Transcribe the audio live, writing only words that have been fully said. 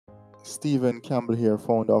Stephen Campbell here,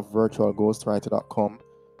 founder of virtualghostwriter.com,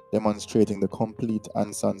 demonstrating the complete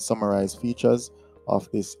answer and summarized features of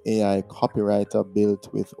this AI copywriter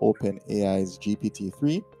built with OpenAI's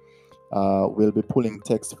GPT-3. We'll be pulling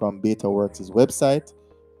text from BetaWorks' website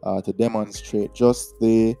to demonstrate just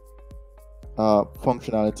the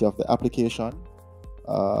functionality of the application,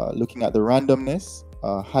 looking at the randomness.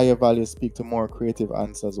 Higher values speak to more creative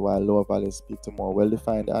answers, while lower values speak to more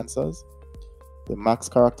well-defined answers. The max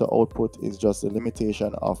character output is just a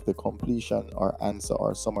limitation of the completion or answer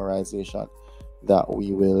or summarization that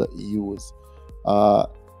we will use.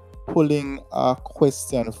 Pulling a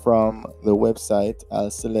question from the website, I'll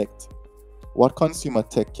select what consumer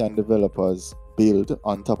tech can developers build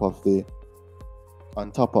on top of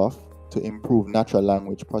to improve natural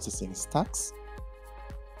language processing stacks,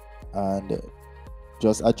 and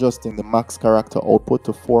just adjusting the max character output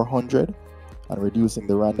to 400 and reducing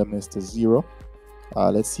the randomness to 0.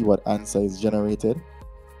 Let's see what answer is generated.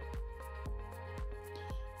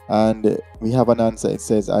 And we have an answer. It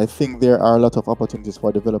says, I think there are a lot of opportunities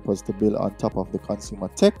for developers to build on top of the consumer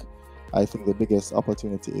tech. I think the biggest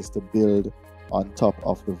opportunity is to build on top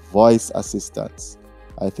of the voice assistants.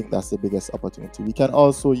 I think that's the biggest opportunity. We can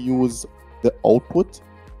also use the output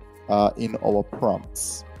in our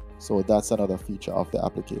prompts. So that's another feature of the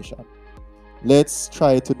application. Let's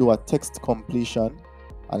try to do a text completion,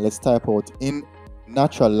 and let's type out in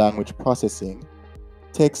natural language processing,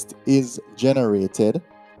 text is generated,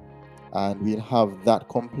 and we'll have that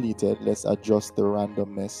completed. Let's adjust the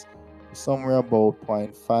randomness somewhere about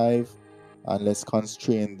 0.5, and let's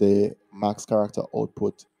constrain the max character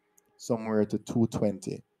output somewhere to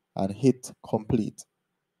 220 and hit complete.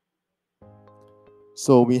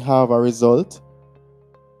 So we have a result.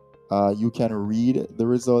 You can read the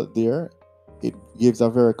result there. It gives a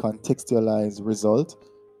very contextualized result,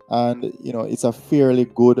 and it's a fairly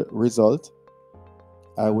good result,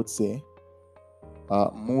 I would say.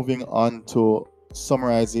 Moving on to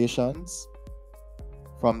summarizations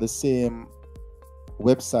from the same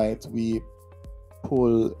website, we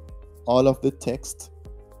pull all of the text.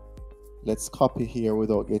 Let's copy here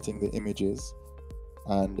without getting the images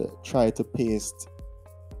and try to paste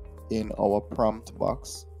in our prompt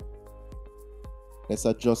box. Let's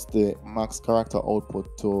adjust the max character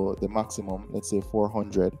output to the maximum, let's say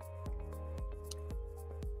 400,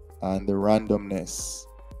 and the randomness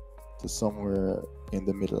to somewhere in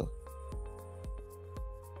the middle.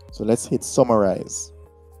 So let's hit summarize.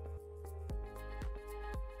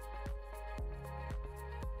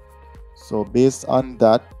 So based on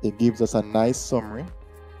that, it gives us a nice summary.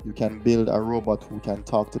 You can build a robot who can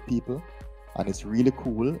talk to people, and it's really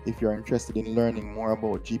cool. If you're interested in learning more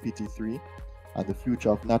about GPT-3 and the future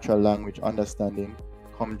of natural language understanding,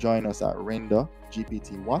 come join us at Render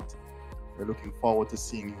GPT What. We're looking forward to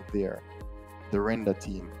seeing you there, the Render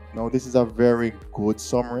team. Now, this is a very good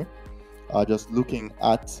summary. Just looking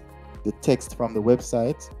at the text from the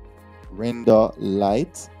website, Render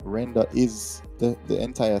Lite. Render is the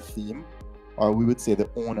entire theme, or we would say the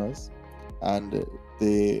owners, and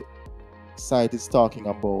the site is talking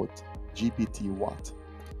about GPT What.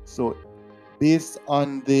 So based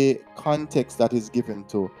on the context that is given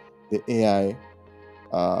to the AI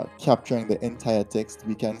capturing the entire text,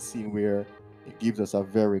 we can see where it gives us a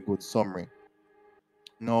very good summary.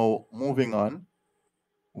 Now, moving on,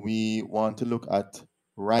 we want to look at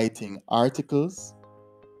writing articles.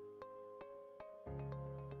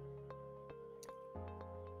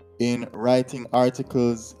 In writing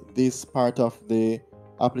articles, this part of the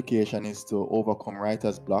application is to overcome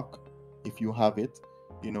writer's block. If you have it,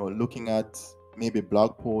 looking at maybe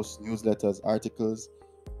blog posts, newsletters, articles,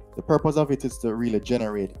 the purpose of it is to really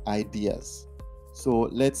generate ideas. So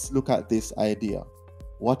let's look at this idea.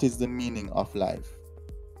 What is the meaning of life?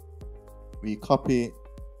 We copy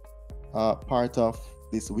part of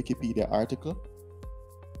this Wikipedia article,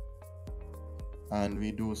 and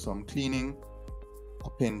we do some cleaning,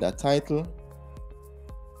 append a title,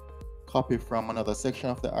 copy from another section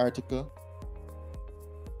of the article,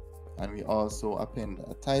 and we also append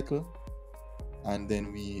a title, and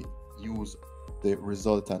then we use the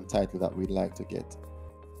resultant title that we'd like to get.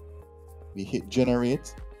 We hit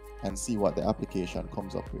generate and see what the application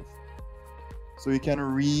comes up with. So you can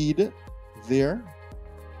read there,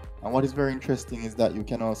 and what is very interesting is that you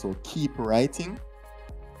can also keep writing,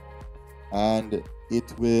 and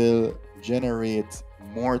it will generate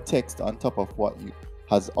more text on top of what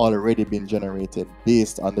has already been generated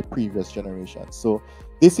based on the previous generation. So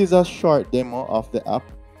this is a short demo of the app.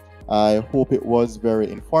 I hope it was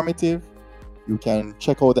very informative. You can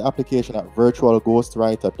check out the application at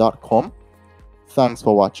virtualghostwriter.com. Thanks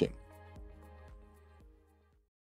for watching.